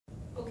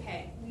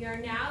We are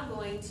now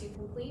going to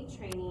complete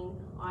training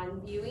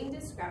on viewing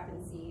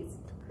discrepancies,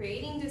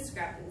 creating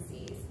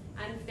discrepancies,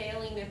 and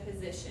failing a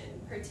position,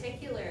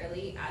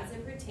 particularly as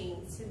it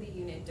pertains to the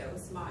unit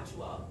dose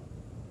module.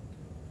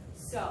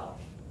 So,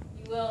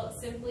 you will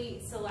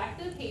simply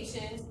select the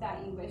patient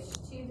that you wish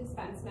to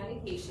dispense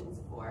medications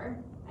for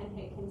and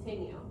hit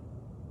continue.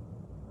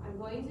 I'm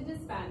going to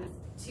dispense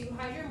 2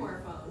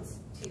 hydromorphones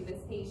to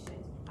this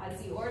patient,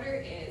 as the order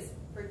is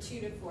for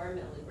 2 to 4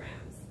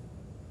 milligrams.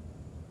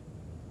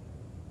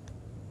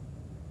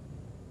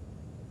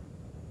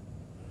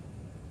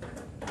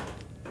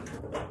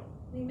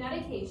 The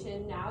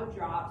medication now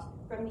dropped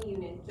from the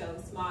unit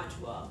dose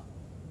module.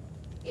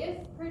 If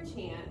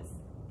perchance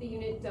the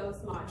unit dose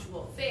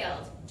module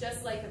failed,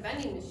 just like a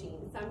vending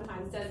machine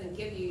sometimes doesn't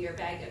give you your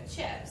bag of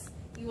chips,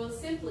 you will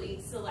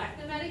simply select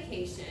the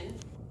medication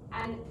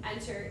and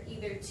enter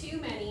either too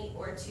many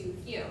or too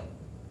few.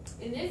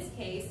 In this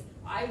case,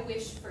 I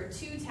wish for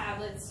 2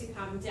 tablets to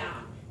come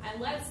down,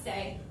 and let's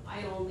say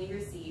I only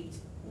received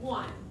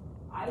 1.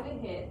 I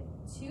would hit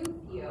too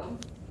few,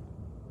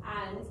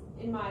 and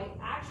in my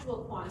actual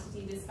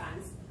quantity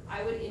dispensed,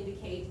 I would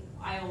indicate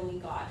I only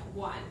got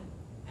 1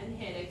 and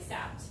hit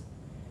accept.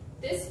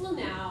 This will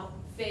now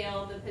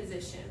fail the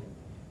position.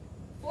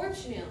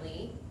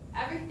 Fortunately,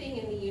 everything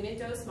in the unit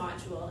dose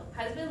module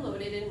has been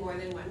loaded in more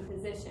than one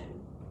position.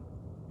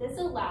 This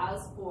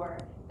allows for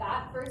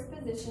that first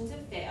position to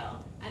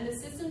fail and the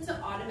system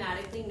to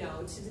automatically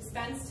know to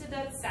dispense to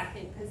that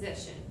second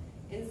position.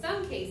 In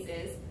some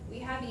cases, we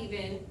have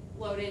even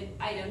loaded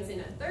items in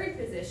a third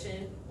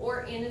position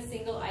or in a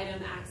single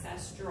item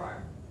access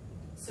drawer,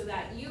 so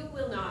that you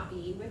will not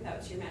be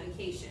without your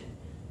medication.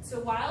 So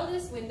while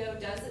this window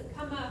doesn't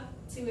come up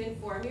to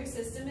inform your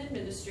system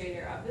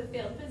administrator of the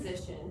failed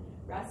position,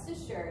 rest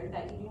assured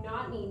that you do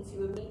not need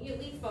to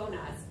immediately phone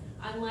us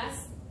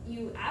unless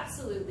you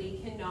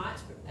absolutely cannot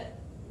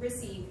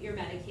receive your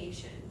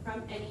medication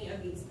from any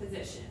of these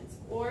positions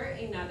or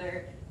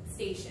another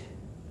station.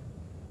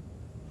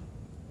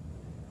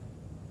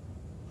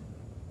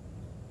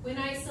 When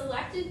I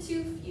selected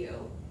too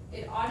few,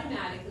 it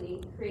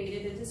automatically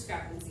created a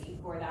discrepancy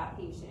for that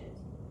patient.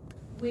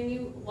 When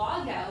you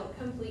log out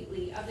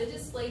completely of the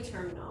display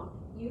terminal,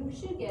 you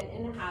should get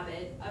in the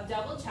habit of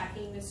double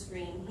checking the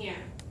screen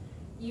here.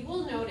 You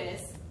will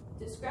notice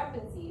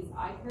discrepancies.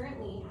 I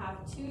currently have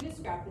 2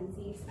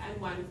 discrepancies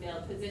and 1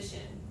 failed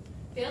position.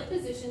 Failed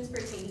positions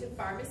pertain to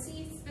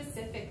pharmacy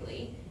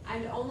specifically,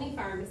 and only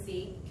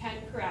pharmacy can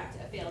correct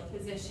a failed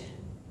position.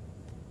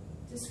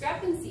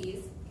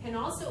 Discrepancies can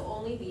also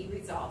only be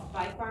resolved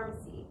by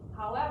pharmacy.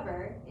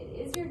 However, it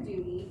is your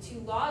duty to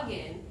log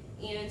in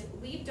and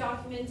leave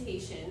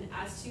documentation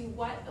as to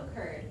what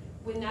occurred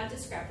when that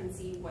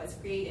discrepancy was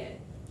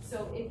created.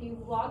 So if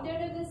you've logged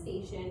out of the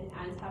station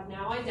and have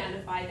now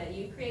identified that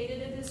you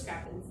created a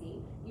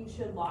discrepancy, you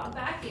should log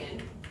back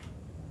in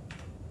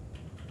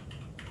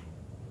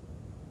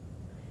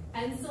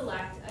and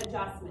select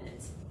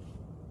adjustment.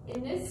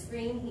 In this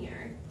screen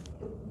here,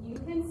 you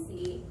can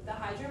see the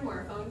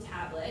hydromorphone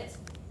tablet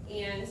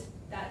and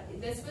that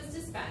this was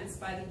dispensed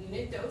by the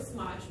unit dose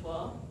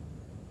module,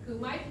 who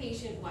my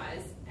patient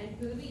was, and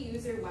who the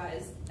user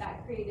was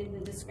that created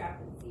the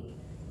discrepancy.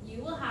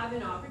 You will have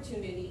an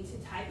opportunity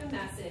to type a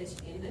message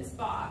in this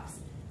box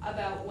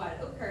about what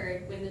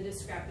occurred when the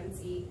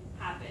discrepancy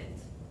happened.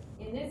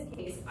 In this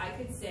case, I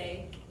could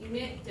say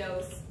unit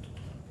dose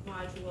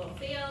module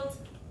failed,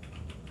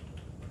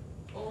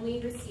 only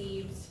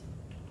received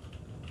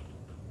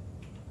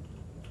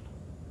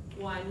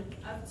 1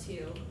 of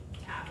 2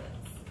 tablets.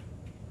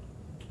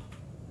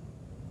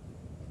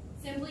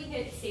 Simply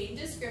hit Save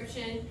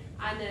Description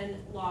and then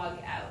log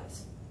out.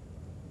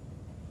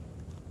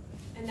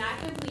 And that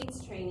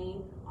completes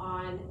training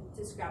on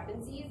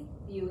discrepancies,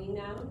 viewing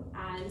them,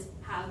 and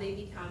how they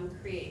become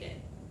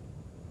created.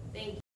 Thank you.